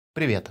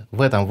Привет!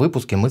 В этом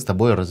выпуске мы с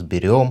тобой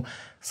разберем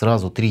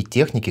сразу 3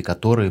 техники,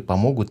 которые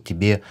помогут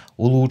тебе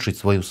улучшить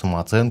свою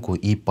самооценку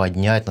и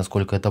поднять,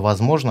 насколько это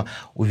возможно,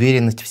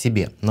 уверенность в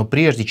себе. Но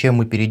прежде чем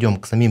мы перейдем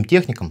к самим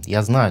техникам,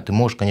 я знаю, ты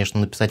можешь, конечно,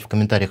 написать в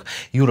комментариях: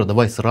 Юра,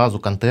 давай сразу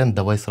контент,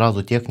 давай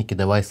сразу техники,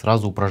 давай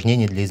сразу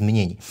упражнения для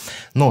изменений.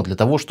 Но для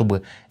того,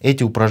 чтобы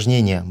эти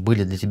упражнения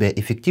были для тебя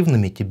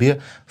эффективными,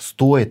 тебе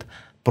стоит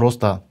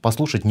просто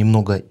послушать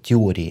немного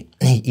теории.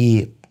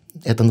 И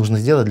это нужно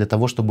сделать для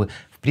того, чтобы,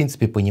 в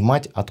принципе,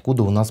 понимать,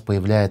 откуда у нас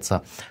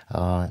появляется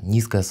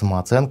низкая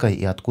самооценка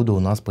и откуда у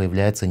нас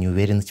появляется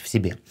неуверенность в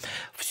себе.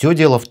 Все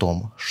дело в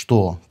том,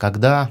 что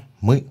когда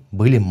мы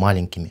были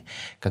маленькими,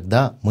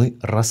 когда мы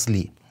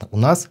росли, у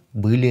нас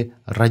были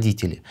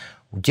родители.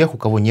 У тех, у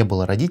кого не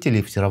было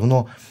родителей, все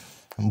равно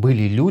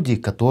были люди,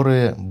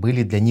 которые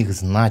были для них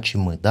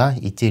значимы, да,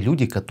 и те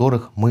люди,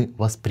 которых мы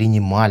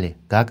воспринимали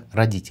как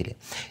родители.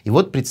 И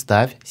вот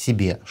представь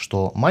себе,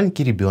 что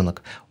маленький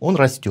ребенок, он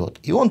растет,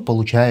 и он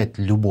получает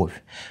любовь.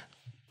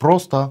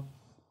 Просто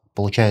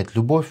получает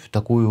любовь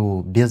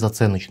такую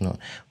безоценочную.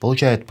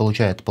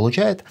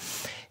 Получает.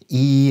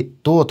 И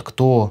тот,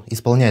 кто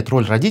исполняет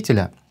роль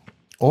родителя,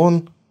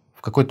 он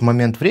в какой-то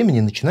момент времени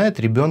начинает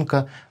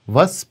ребенка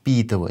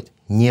воспитывать.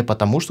 Не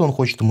потому, что он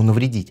хочет ему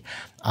навредить,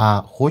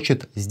 а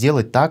хочет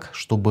сделать так,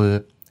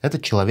 чтобы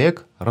этот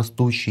человек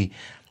растущий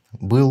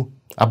был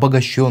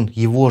обогащен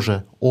его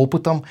же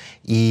опытом.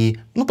 И,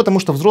 потому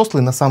что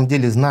взрослый на самом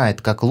деле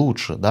знает, как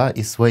лучше, да,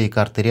 из своей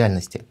карты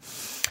реальности.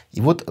 И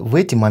вот в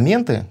эти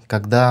моменты,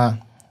 когда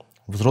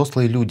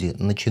взрослые люди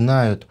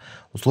начинают,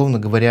 условно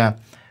говоря,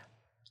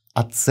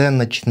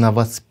 оценочно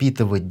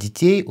воспитывать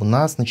детей, у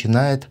нас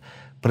начинает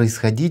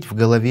происходить в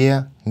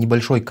голове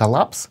небольшой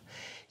коллапс,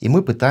 и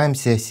мы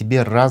пытаемся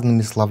себе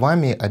разными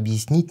словами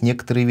объяснить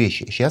некоторые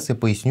вещи. Сейчас я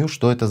поясню,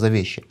 что это за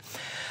вещи.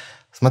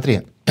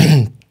 Смотри,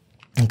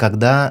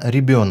 когда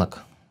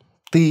ребенок,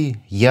 ты,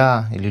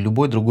 я или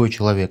любой другой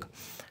человек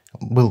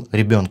был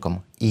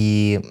ребенком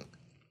и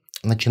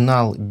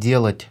начинал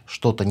делать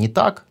что-то не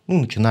так,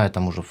 начиная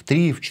там уже в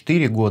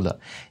 3-4 года,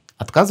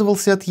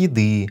 отказывался от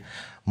еды,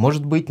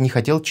 может быть, не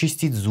хотел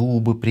чистить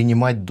зубы,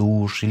 принимать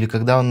душ, или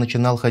когда он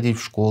начинал ходить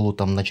в школу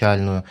там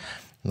начальную,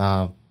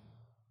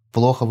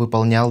 плохо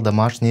выполнял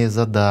домашние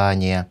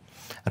задания,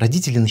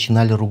 родители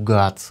начинали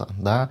ругаться,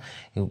 да?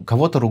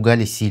 Кого-то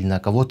ругали сильно,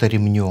 кого-то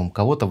ремнем,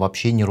 кого-то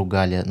вообще не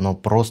ругали, но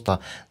просто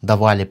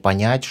давали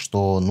понять,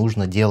 что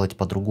нужно делать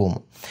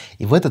по-другому.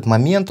 И в этот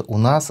момент у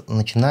нас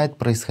начинает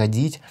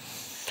происходить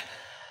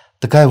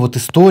такая вот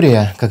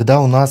история, когда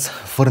у нас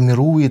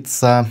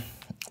формируется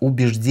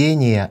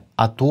убеждение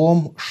о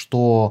том,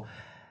 что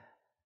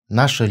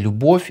наша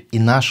любовь и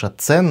наша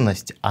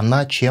ценность,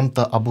 она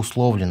чем-то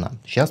обусловлена.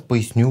 Сейчас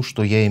поясню,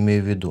 что я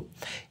имею в виду.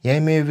 Я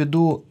имею в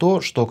виду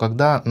то, что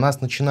когда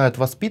нас начинают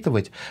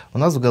воспитывать, у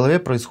нас в голове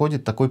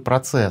происходит такой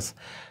процесс,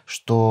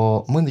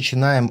 что мы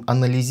начинаем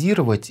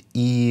анализировать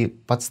и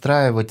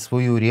подстраивать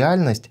свою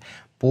реальность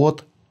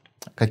под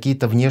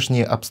какие-то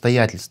внешние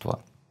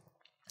обстоятельства.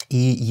 И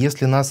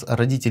если нас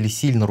родители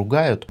сильно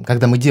ругают,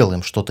 когда мы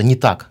делаем что-то не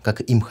так,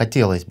 как им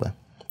хотелось бы,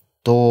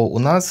 то у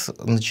нас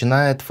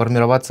начинает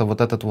формироваться вот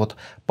этот вот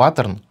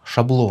паттерн,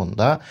 шаблон,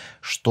 да,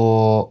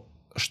 что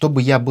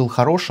чтобы я был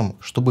хорошим,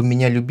 чтобы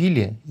меня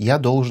любили, я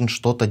должен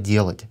что-то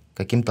делать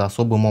каким-то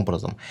особым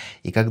образом.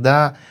 И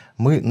когда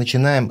мы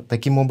начинаем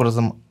таким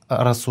образом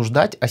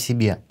рассуждать о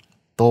себе,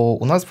 то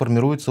у нас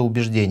формируется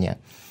убеждение: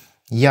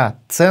 я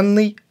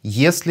ценный,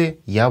 если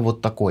я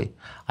вот такой,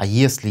 а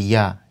если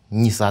я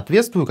не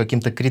соответствую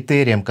каким-то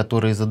критериям,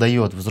 которые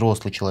задает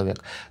взрослый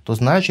человек, то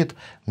значит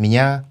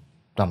меня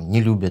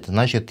не любят,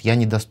 значит я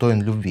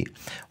недостоин любви.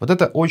 Вот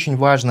это очень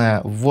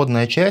важная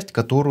вводная часть,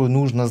 которую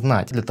нужно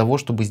знать для того,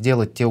 чтобы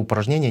сделать те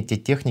упражнения, те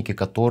техники,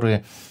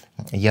 которые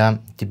я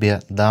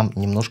тебе дам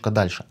немножко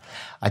дальше.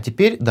 А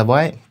теперь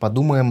давай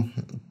подумаем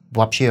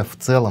вообще в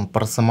целом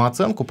про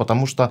самооценку,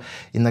 потому что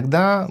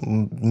иногда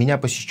меня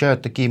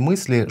посещают такие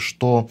мысли,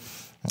 что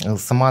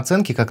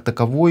самооценки как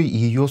таковой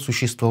ее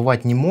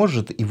существовать не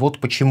может, и вот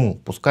почему.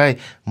 Пускай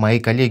мои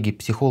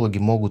коллеги-психологи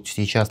могут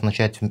сейчас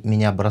начать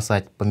меня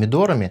бросать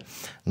помидорами,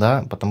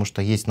 да, потому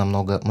что есть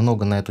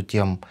много на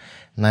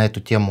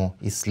эту тему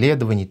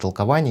исследований,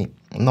 толкований,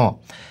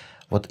 но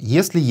вот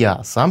если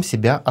я сам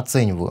себя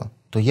оцениваю,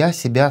 то я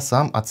себя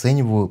сам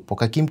оцениваю по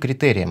каким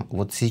критериям?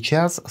 Вот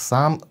сейчас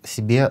сам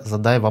себе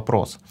задай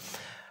вопрос.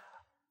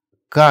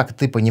 Как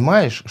ты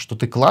понимаешь, что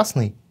ты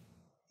классный,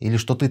 или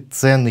что ты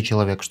ценный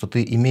человек, что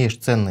ты имеешь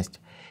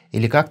ценность?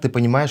 Или как ты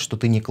понимаешь, что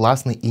ты не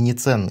классный и не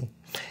ценный?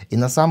 И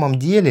на самом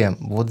деле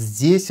вот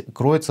здесь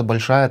кроется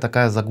большая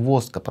такая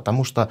загвоздка,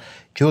 потому что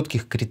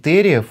четких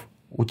критериев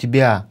у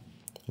тебя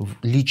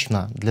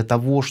лично для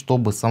того,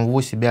 чтобы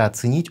самого себя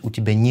оценить, у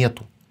тебя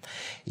нету.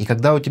 И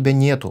когда у тебя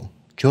нету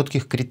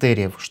четких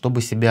критериев,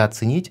 чтобы себя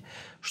оценить,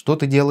 что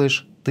ты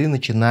делаешь? Ты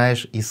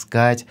начинаешь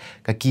искать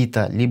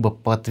какие-то либо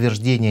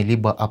подтверждения,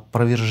 либо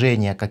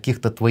опровержения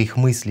каких-то твоих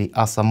мыслей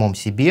о самом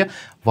себе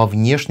во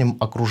внешнем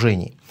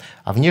окружении.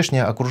 А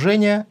внешнее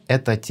окружение —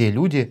 это те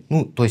люди,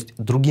 то есть,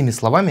 другими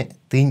словами,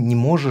 ты не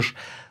можешь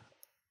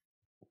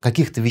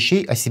каких-то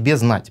вещей о себе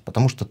знать,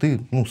 потому что ты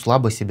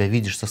слабо себя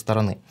видишь со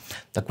стороны.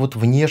 Так вот,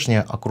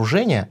 внешнее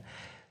окружение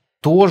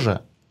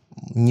тоже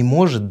не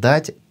может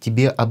дать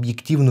тебе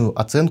объективную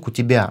оценку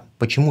тебя.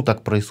 Почему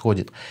так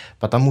происходит?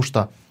 Потому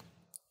что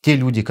те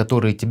люди,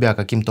 которые тебя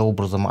каким-то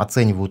образом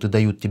оценивают и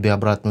дают тебе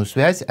обратную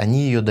связь,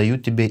 они ее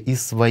дают тебе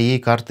из своей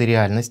карты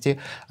реальности.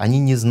 Они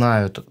не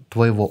знают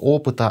твоего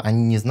опыта,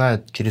 они не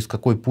знают, через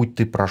какой путь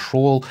ты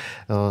прошел,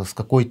 с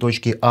какой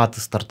точки А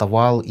ты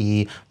стартовал.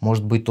 И,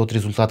 может быть, тот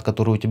результат,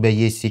 который у тебя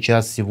есть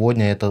сейчас,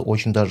 сегодня, это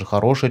очень даже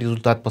хороший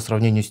результат по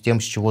сравнению с тем,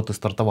 с чего ты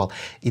стартовал,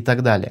 и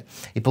так далее.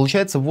 И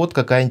получается вот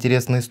какая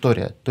интересная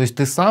история. То есть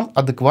ты сам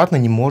адекватно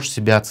не можешь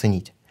себя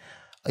оценить.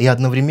 И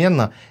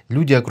одновременно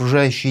люди,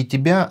 окружающие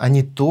тебя,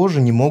 они тоже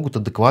не могут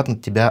адекватно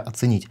тебя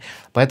оценить.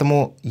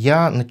 Поэтому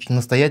я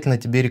настоятельно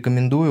тебе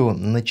рекомендую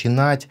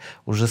начинать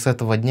уже с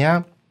этого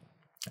дня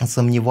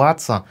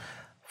сомневаться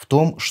в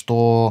том,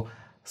 что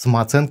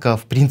самооценка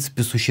в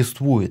принципе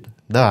существует.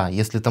 Да,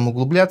 если там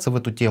углубляться в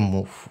эту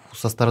тему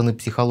со стороны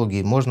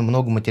психологии, можно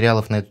много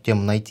материалов на эту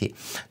тему найти.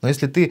 Но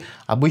если ты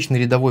обычный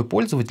рядовой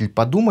пользователь,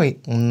 подумай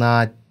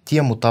на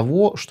тему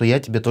того, что я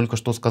тебе только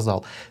что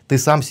сказал. Ты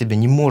сам себя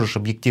не можешь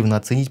объективно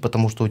оценить,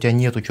 потому что у тебя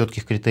нет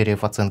четких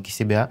критериев оценки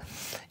себя.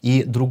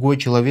 И другой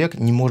человек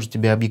не может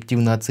тебя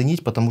объективно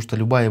оценить, потому что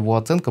любая его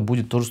оценка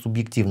будет тоже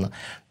субъективна.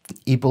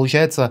 И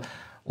получается,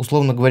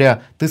 условно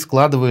говоря, ты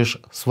складываешь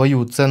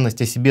свою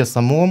ценность о себе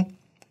самом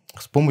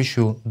с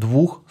помощью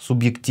двух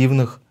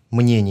субъективных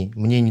мнений.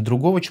 Мнений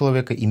другого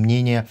человека и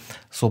мнения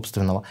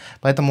собственного.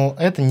 Поэтому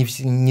это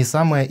не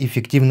самая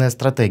эффективная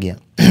стратегия.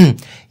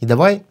 И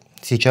давай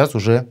сейчас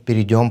уже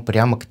перейдем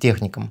прямо к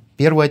техникам.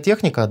 Первая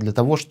техника для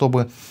того,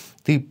 чтобы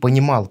ты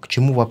понимал, к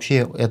чему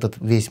вообще этот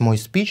весь мой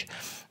спич,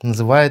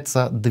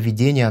 называется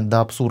доведение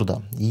до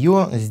абсурда.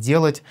 Ее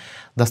сделать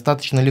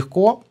достаточно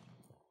легко,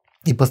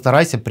 и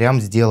постарайся прям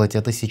сделать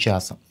это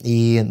сейчас.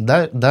 И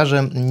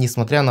даже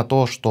несмотря на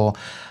то, что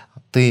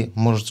ты,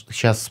 может,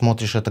 сейчас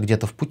смотришь это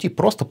где-то в пути,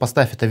 просто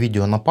поставь это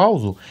видео на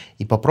паузу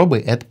и попробуй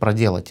это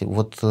проделать.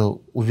 Вот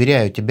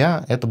уверяю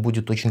тебя, это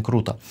будет очень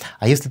круто.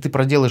 А если ты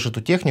проделаешь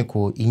эту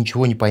технику и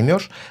ничего не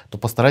поймешь, то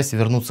постарайся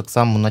вернуться к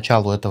самому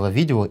началу этого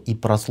видео и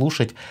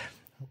прослушать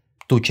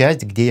ту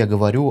часть, где я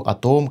говорю о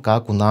том,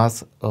 как у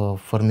нас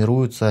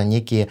формируются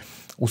некие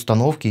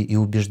установки и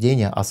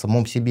убеждения о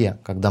самом себе,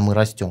 когда мы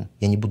растем.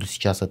 Я не буду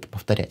сейчас это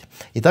повторять.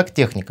 Итак,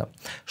 техника.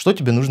 Что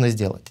тебе нужно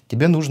сделать?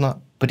 Тебе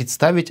нужно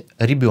представить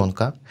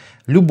ребенка,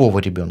 любого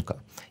ребенка.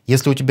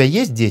 Если у тебя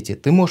есть дети,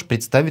 ты можешь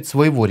представить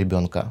своего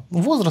ребенка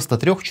возраста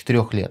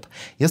 3-4 лет.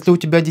 Если у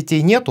тебя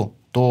детей нету,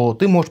 то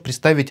ты можешь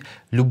представить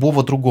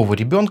любого другого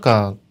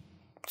ребенка,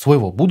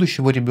 своего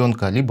будущего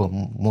ребенка, либо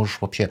можешь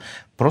вообще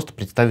просто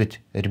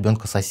представить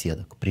ребенка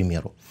соседа, к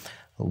примеру.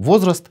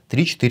 Возраст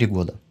 3-4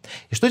 года.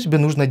 И что тебе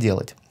нужно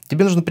делать?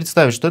 Тебе нужно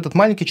представить, что этот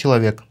маленький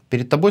человек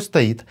перед тобой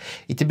стоит,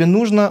 и тебе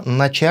нужно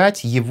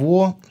начать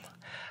его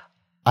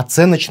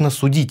оценочно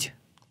судить.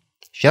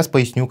 Сейчас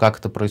поясню, как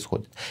это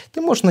происходит. Ты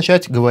можешь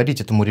начать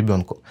говорить этому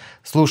ребенку: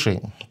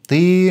 слушай,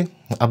 ты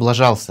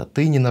облажался,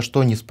 ты ни на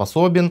что не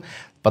способен,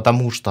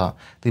 потому что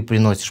ты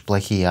приносишь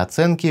плохие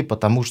оценки,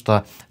 потому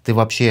что ты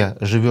вообще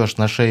живешь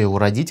на шее у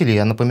родителей.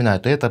 Я напоминаю,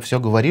 ты это все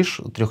говоришь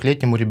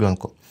 3-летнему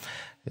ребенку.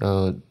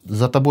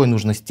 За тобой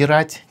нужно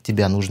стирать,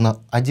 тебя нужно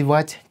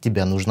одевать,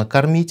 тебя нужно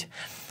кормить,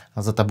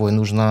 за тобой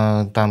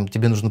нужно,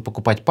 тебе нужно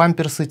покупать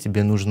памперсы,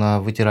 тебе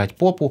нужно вытирать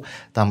попу,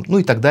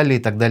 и так далее,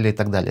 и так далее, и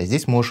так далее.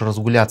 Здесь можешь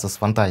разгуляться с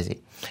фантазией.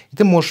 И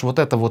ты можешь вот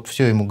это вот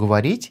все ему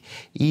говорить,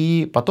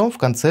 и потом в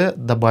конце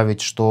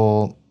добавить,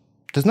 что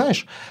ты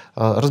знаешь,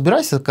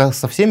 разбирайся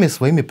со всеми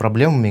своими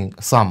проблемами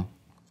сам.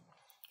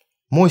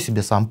 Мой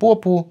себе сам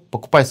попу,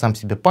 покупай сам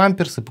себе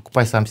памперсы,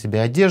 покупай сам себе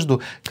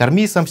одежду,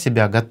 корми сам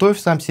себя, готовь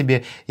сам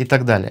себе и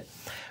так далее.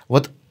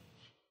 Вот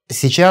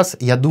сейчас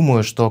я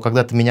думаю, что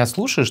когда ты меня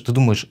слушаешь, ты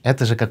думаешь,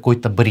 это же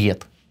какой-то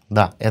бред.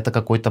 Да, это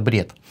какой-то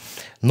бред.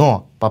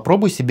 Но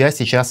попробуй себя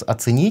сейчас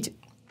оценить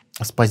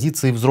с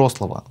позиции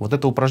взрослого. Вот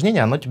это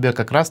упражнение, оно тебе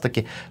как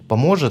раз-таки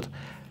поможет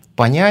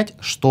понять,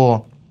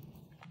 что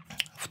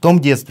в том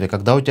детстве,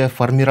 когда у тебя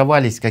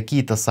формировались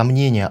какие-то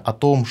сомнения о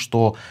том,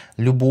 что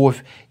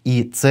любовь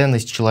и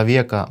ценность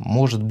человека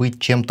может быть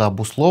чем-то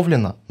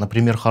обусловлена,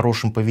 например,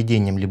 хорошим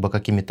поведением, либо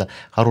какими-то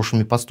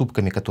хорошими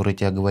поступками, которые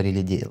тебе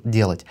говорили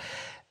делать,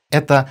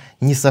 это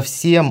не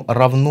совсем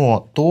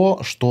равно то,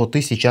 что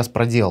ты сейчас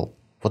проделал.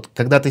 Вот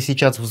когда ты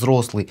сейчас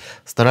взрослый,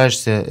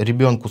 стараешься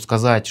ребенку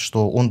сказать,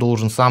 что он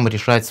должен сам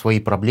решать свои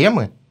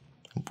проблемы,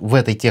 в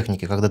этой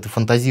технике, когда ты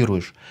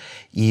фантазируешь,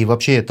 и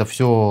вообще это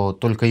все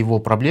только его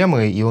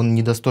проблемы, и он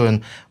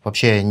недостоин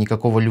вообще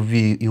никакого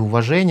любви и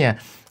уважения,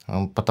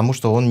 потому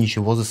что он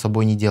ничего за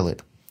собой не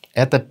делает.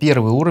 Это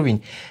первый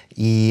уровень,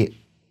 и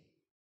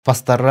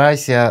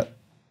постарайся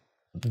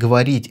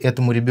говорить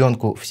этому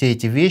ребенку все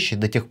эти вещи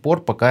до тех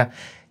пор, пока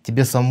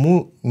тебе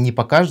самому не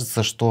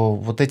покажется, что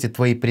вот эти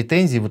твои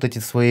претензии, вот эти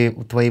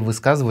твои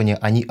высказывания,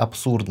 они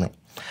абсурдны.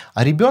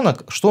 А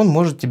ребенок, что он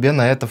может тебе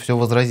на это все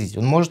возразить?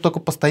 Он может только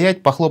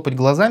постоять, похлопать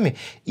глазами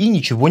и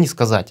ничего не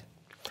сказать.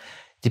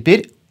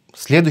 Теперь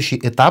следующий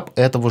этап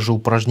этого же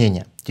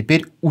упражнения.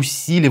 Теперь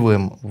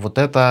усиливаем вот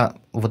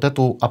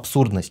эту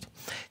абсурдность.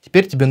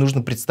 Теперь тебе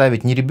нужно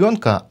представить не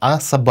ребенка, а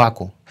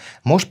собаку.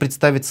 Можешь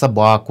представить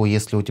собаку,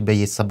 если у тебя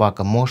есть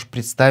собака. Можешь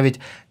представить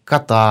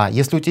кота.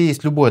 Если у тебя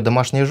есть любое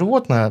домашнее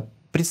животное,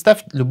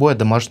 представь любое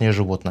домашнее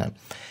животное.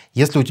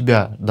 Если у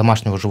тебя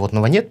домашнего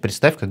животного нет,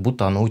 представь, как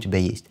будто оно у тебя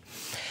есть.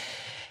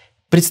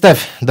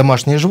 Представь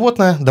домашнее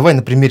животное, давай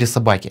на примере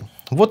собаки.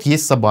 Вот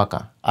есть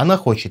собака, она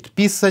хочет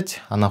писать,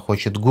 она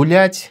хочет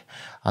гулять,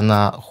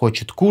 она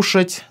хочет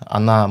кушать,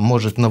 она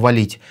может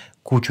навалить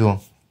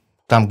кучу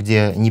там,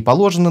 где не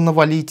положено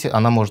навалить,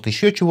 она может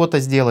еще чего-то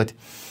сделать.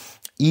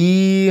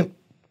 И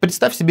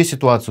представь себе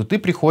ситуацию, ты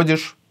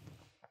приходишь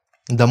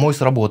домой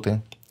с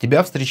работы,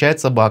 тебя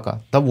встречает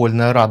собака,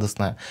 довольная,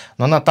 радостная,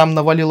 но она там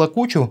навалила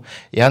кучу,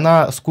 и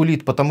она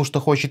скулит, потому что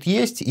хочет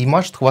есть, и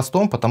машет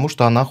хвостом, потому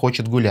что она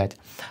хочет гулять.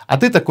 А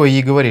ты такой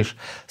ей говоришь: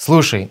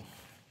 слушай,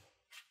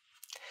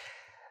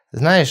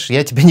 знаешь,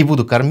 я тебя не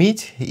буду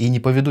кормить и не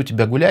поведу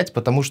тебя гулять,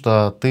 потому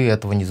что ты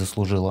этого не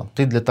заслужила.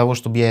 Ты для того,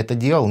 чтобы я это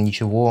делал,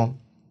 ничего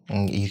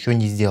еще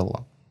не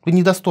сделала. Ты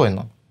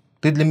недостойна.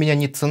 Ты для меня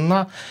не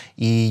ценна,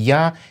 и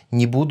я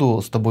не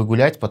буду с тобой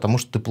гулять, потому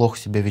что ты плохо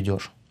себя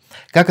ведешь.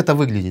 Как это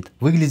выглядит?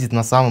 Выглядит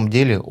на самом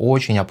деле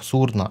очень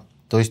абсурдно.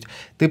 То есть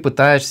ты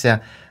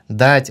пытаешься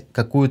дать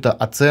какую-то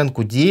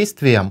оценку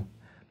действиям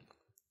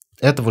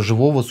этого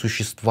живого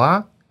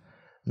существа,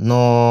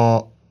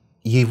 но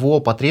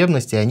его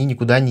потребности, они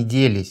никуда не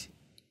делись.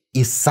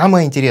 И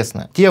самое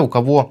интересное, те, у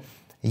кого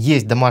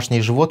есть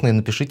домашние животные,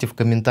 напишите в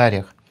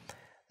комментариях,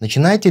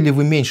 начинаете ли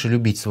вы меньше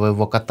любить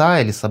своего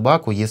кота или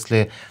собаку,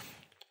 если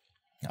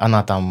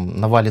она там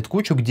навалит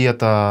кучу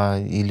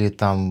где-то, или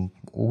там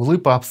углы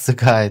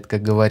пообсыкает,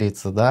 как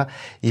говорится, да,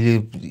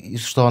 или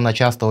что она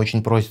часто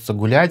очень просится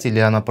гулять, или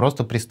она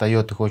просто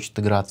пристает и хочет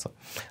играться.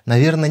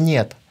 Наверное,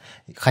 нет.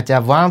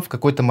 Хотя вам в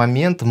какой-то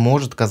момент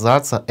может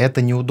казаться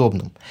это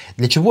неудобным.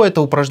 Для чего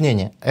это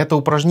упражнение? Это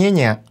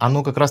упражнение,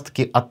 оно как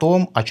раз-таки о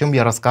том, о чем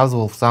я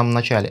рассказывал в самом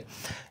начале.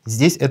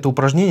 Здесь это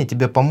упражнение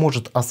тебе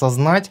поможет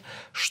осознать,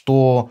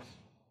 что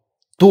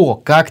то,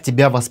 как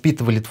тебя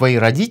воспитывали твои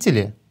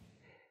родители,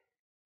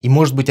 и,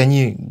 может быть,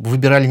 они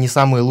выбирали не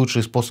самые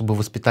лучшие способы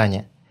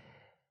воспитания,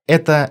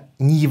 это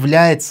не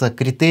является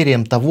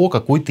критерием того,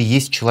 какой ты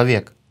есть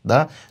человек.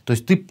 Да? То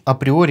есть ты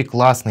априори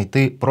классный,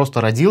 ты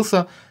просто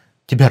родился,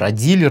 тебя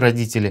родили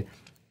родители,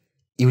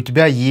 и у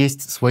тебя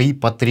есть свои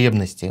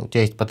потребности. У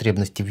тебя есть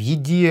потребности в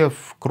еде,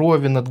 в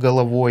крови над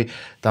головой,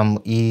 там,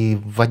 и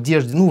в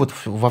одежде, ну вот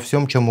во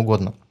всем чем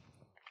угодно.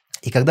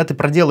 И когда ты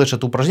проделаешь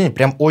это упражнение,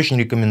 прям очень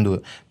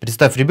рекомендую.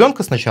 Представь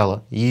ребенка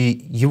сначала,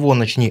 и его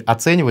начни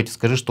оценивать, и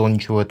скажи, что он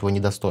ничего этого не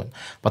достоин.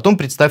 Потом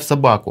представь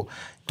собаку,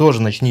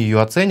 тоже начни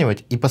ее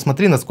оценивать, и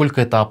посмотри,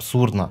 насколько это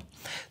абсурдно.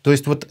 То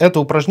есть вот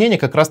это упражнение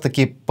как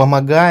раз-таки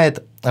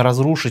помогает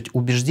разрушить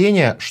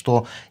убеждение,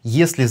 что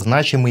если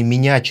значимый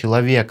меня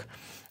человек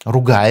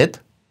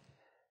ругает,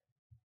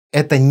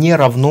 это не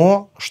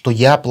равно, что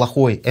я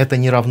плохой, это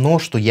не равно,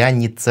 что я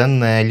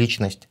неценная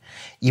личность.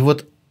 И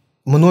вот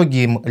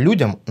многим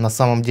людям на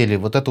самом деле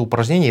вот это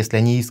упражнение, если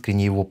они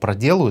искренне его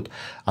проделают,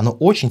 оно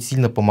очень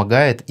сильно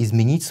помогает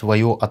изменить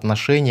свое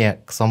отношение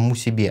к самому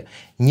себе,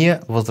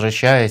 не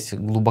возвращаясь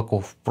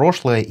глубоко в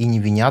прошлое и не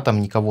виня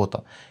там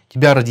никого-то.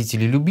 Тебя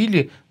родители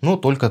любили, но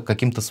только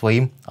каким-то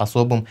своим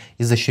особым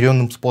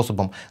изощренным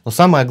способом. Но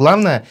самое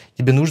главное,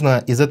 тебе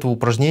нужно из этого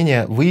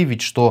упражнения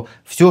выявить, что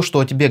все, что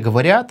о тебе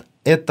говорят,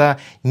 это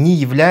не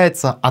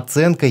является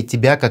оценкой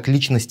тебя как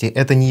личности,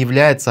 это не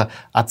является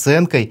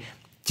оценкой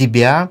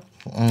тебя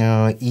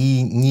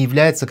и не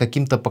является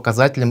каким-то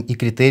показателем и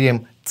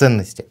критерием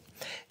ценности.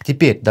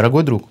 Теперь,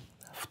 дорогой друг,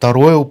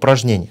 второе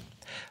упражнение.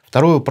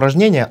 Второе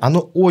упражнение, оно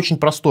очень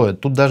простое.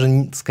 Тут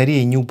даже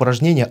скорее не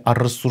упражнение, а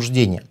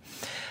рассуждение.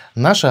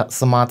 Наша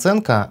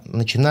самооценка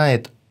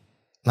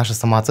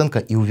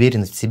и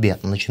уверенность в себе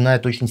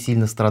начинает очень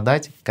сильно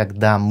страдать,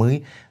 когда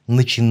мы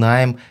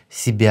начинаем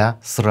себя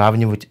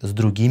сравнивать с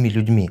другими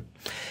людьми.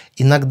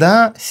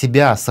 Иногда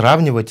себя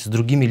сравнивать с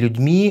другими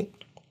людьми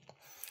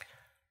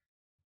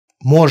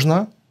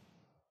можно,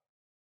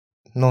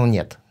 но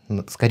нет,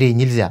 скорее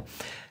нельзя.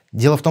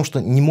 Дело в том, что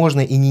не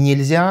можно и не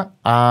нельзя,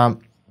 а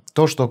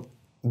то, что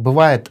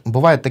бывают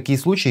такие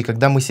случаи,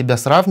 когда мы себя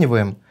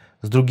сравниваем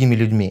с другими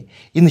людьми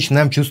и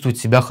начинаем чувствовать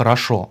себя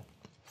хорошо.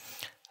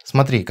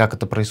 Смотри, как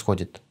это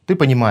происходит. Ты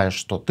понимаешь,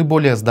 что ты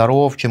более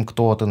здоров, чем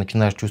кто-то,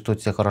 начинаешь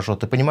чувствовать себя хорошо.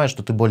 Ты понимаешь,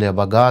 что ты более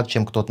богат,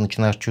 чем кто-то,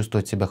 начинаешь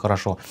чувствовать себя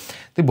хорошо.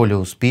 Ты более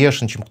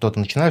успешен, чем кто-то,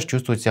 начинаешь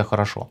чувствовать себя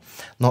хорошо.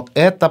 Но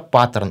это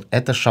паттерн,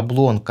 это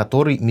шаблон,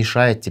 который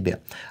мешает тебе.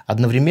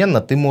 Одновременно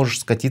ты можешь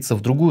скатиться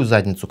в другую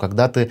задницу,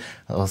 когда ты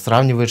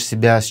сравниваешь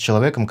себя с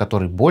человеком,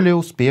 который более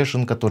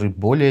успешен, который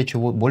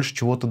больше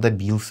чего-то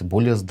добился,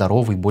 более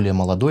здоровый, более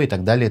молодой и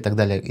так далее, и так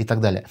далее, и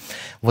так далее.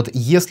 Вот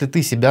если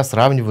ты себя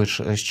сравниваешь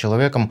с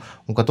человеком,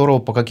 у которого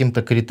по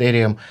каким-то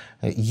критериям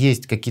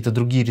есть какие-то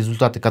другие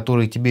результаты,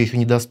 которые тебе еще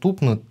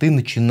недоступны, ты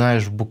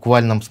начинаешь в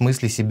буквальном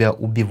смысле себя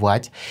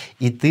убивать,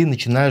 и ты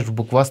начинаешь в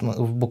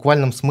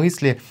буквальном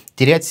смысле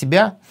терять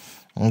себя,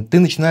 ты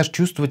начинаешь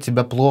чувствовать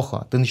себя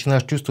плохо. Ты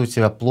начинаешь чувствовать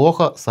себя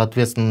плохо,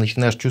 соответственно,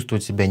 начинаешь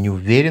чувствовать себя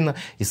неуверенно,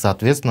 и,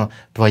 соответственно,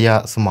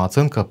 твоя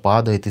самооценка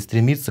падает и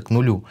стремится к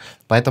нулю.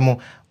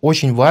 Поэтому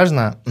очень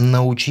важно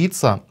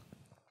научиться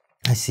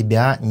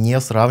себя не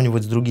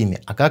сравнивать с другими.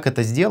 А как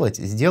это сделать?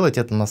 Сделать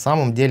это на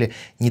самом деле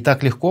не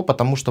так легко,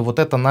 потому что вот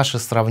это наше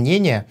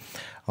сравнение,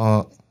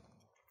 вот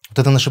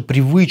эта наша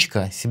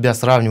привычка себя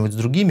сравнивать с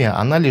другими,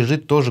 она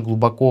лежит тоже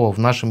глубоко в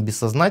нашем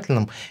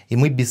бессознательном, и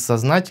мы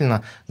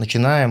бессознательно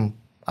начинаем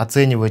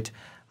оценивать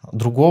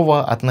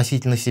другого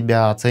относительно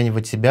себя,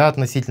 оценивать себя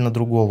относительно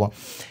другого.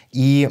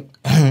 И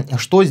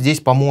что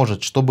здесь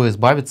поможет, чтобы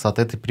избавиться от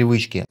этой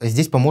привычки?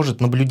 Здесь поможет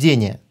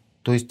наблюдение.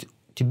 То есть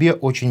тебе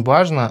очень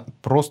важно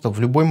просто в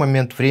любой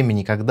момент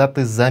времени, когда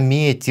ты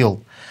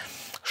заметил,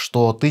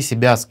 что ты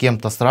себя с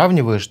кем-то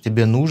сравниваешь,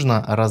 тебе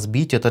нужно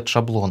разбить этот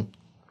шаблон,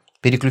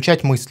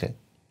 переключать мысли.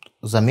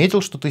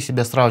 Заметил, что ты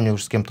себя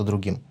сравниваешь с кем-то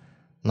другим,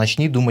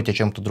 начни думать о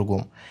чем-то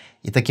другом.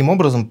 И таким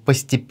образом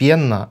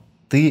постепенно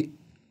ты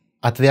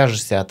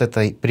отвяжешься от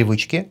этой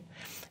привычки.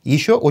 И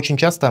еще очень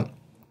часто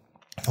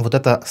вот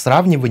это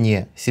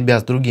сравнивание себя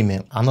с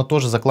другими, оно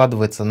тоже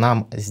закладывается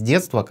нам с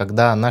детства,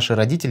 когда наши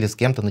родители с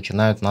кем-то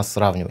начинают нас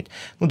сравнивать.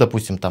 Ну,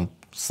 допустим, там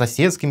с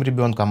соседским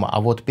ребенком,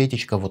 а вот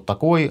Петечка вот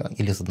такой,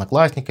 или с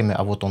одноклассниками,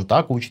 а вот он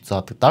так учится,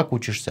 а ты так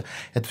учишься.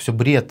 Это все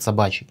бред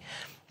собачий.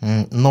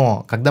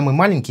 Но когда мы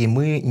маленькие,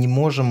 мы не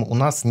можем, у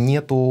нас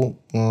нету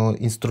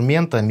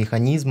инструмента,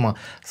 механизма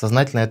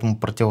сознательно этому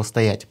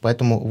противостоять.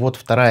 Поэтому вот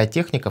вторая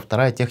техника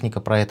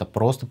про это.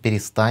 Просто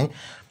перестань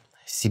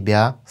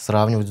себя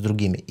сравнивать с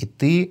другими. И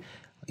ты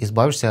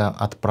избавишься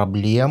от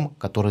проблем,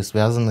 которые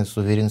связаны с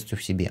уверенностью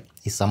в себе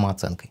и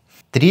самооценкой.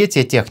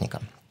 Третья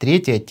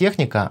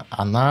техника,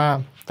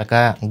 она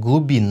такая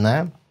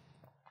глубинная,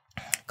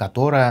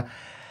 которая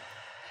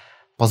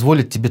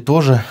позволит тебе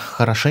тоже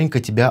хорошенько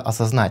тебя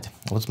осознать.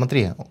 Вот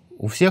смотри,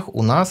 у всех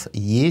у нас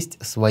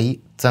есть свои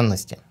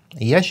ценности.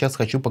 И я сейчас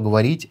хочу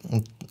поговорить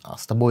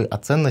с тобой о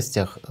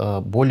ценностях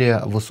более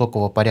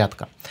высокого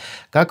порядка.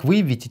 Как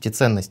выявить эти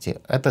ценности?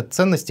 Это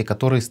ценности,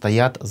 которые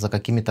стоят за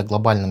какими-то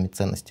глобальными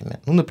ценностями.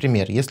 Ну,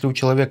 например, если у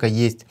человека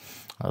есть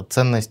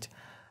ценность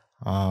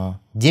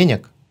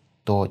денег,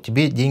 то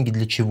тебе деньги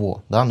для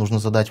чего? Да, нужно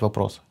задать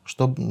вопрос.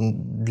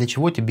 Для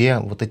чего тебе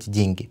вот эти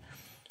деньги?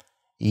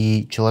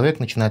 И человек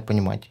начинает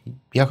понимать,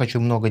 я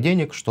хочу много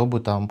денег, чтобы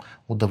там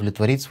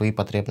удовлетворить свои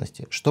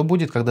потребности. Что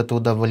будет, когда ты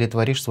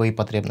удовлетворишь свои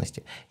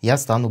потребности? Я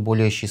стану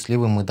более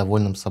счастливым и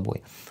довольным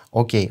собой.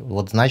 Окей,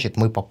 вот значит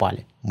мы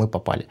попали.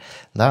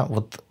 Да,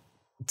 вот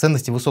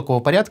ценности высокого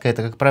порядка —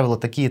 это, как правило,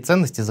 такие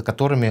ценности, за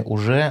которыми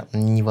уже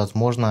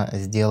невозможно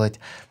сделать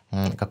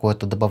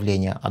какое-то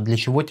добавление. А для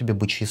чего тебе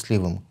быть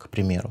счастливым, к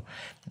примеру?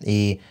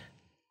 И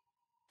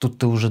тут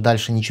ты уже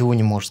дальше ничего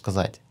не можешь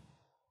сказать.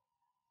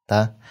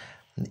 Да?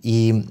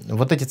 И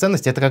вот эти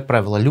ценности — это, как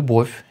правило,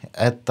 любовь,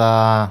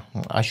 это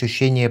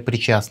ощущение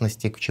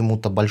причастности к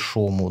чему-то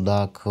большому,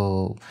 да,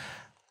 к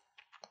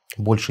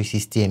большей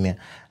системе,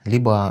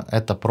 либо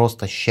это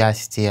просто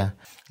счастье,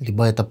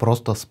 либо это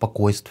просто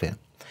спокойствие.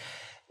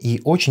 И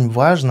очень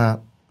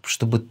важно,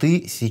 чтобы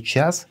ты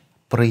сейчас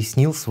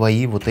прояснил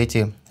свои вот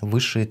эти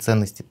высшие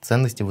ценности,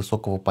 ценности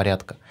высокого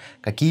порядка,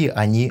 какие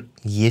они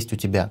есть у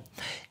тебя.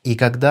 И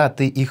когда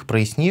ты их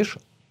прояснишь,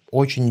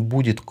 очень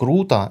будет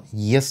круто,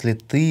 если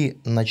ты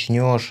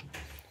начнешь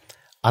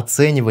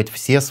оценивать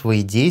все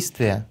свои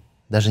действия,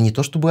 даже не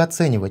то чтобы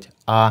оценивать,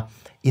 а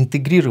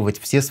интегрировать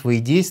все свои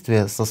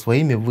действия со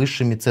своими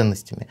высшими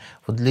ценностями.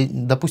 Вот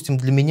допустим,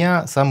 для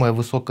меня самая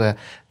высокая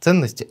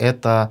ценность —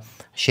 это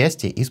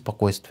счастье и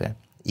спокойствие.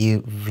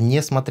 И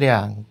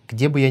несмотря,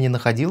 где бы я ни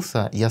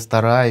находился, я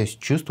стараюсь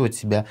чувствовать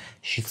себя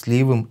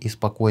счастливым и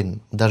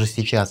спокойным. Даже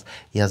сейчас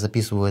я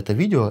записываю это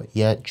видео,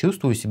 я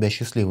чувствую себя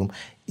счастливым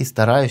и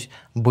стараюсь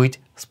быть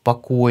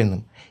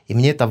спокойным. И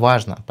мне это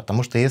важно,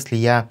 потому что если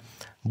я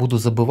буду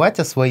забывать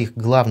о своих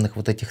главных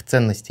вот этих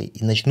ценностей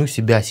и начну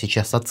себя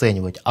сейчас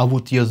оценивать, а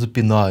вот я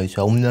запинаюсь,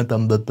 а у меня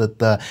там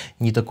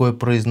не такое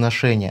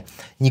произношение,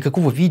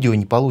 никакого видео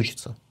не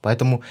получится.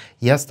 Поэтому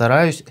я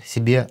стараюсь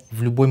себе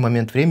в любой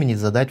момент времени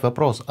задать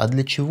вопрос, а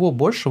для чего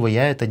большего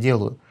я это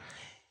делаю?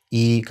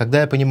 И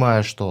когда я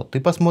понимаю, что ты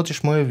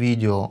посмотришь мое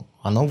видео,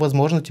 оно,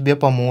 возможно, тебе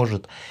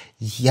поможет,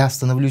 я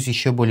становлюсь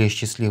еще более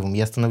счастливым,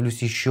 я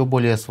становлюсь еще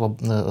более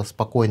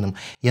спокойным.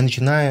 Я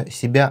начинаю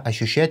себя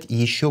ощущать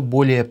еще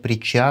более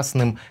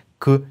причастным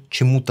к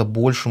чему-то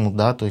большему,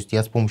 да, то есть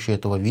я с помощью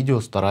этого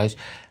видео стараюсь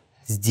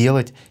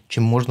сделать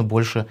чем можно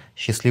больше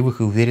счастливых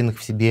и уверенных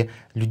в себе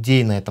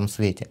людей на этом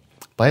свете.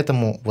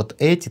 Поэтому вот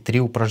эти 3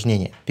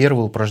 упражнения.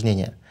 Первое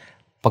упражнение.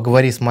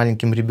 Поговори с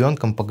маленьким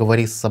ребенком,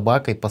 поговори с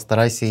собакой,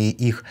 постарайся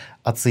их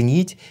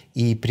оценить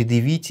и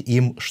предъявить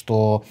им,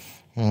 что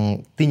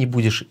ты не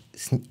будешь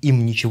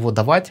им ничего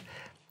давать,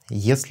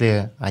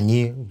 если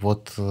они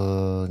вот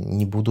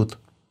не будут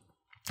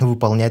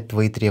выполнять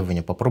твои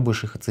требования.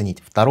 Попробуешь их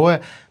оценить.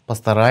 Второе,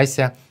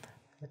 постарайся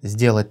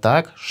сделать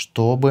так,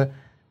 чтобы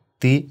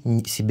ты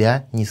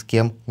себя ни с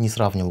кем не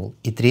сравнивал.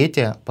 И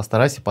третье,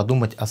 постарайся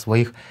подумать о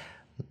своих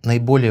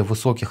наиболее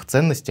высоких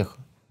ценностях,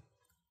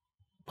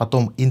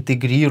 потом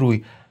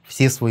интегрируй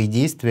все свои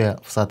действия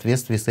в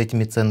соответствии с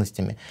этими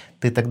ценностями.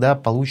 Ты тогда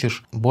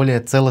получишь более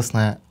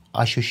целостное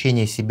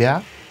ощущение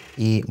себя,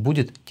 и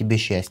будет тебе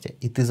счастье.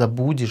 И ты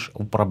забудешь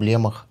о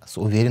проблемах с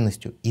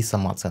уверенностью и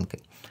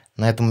самооценкой.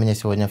 На этом у меня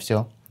сегодня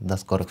все. До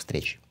скорых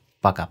встреч.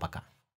 Пока-пока.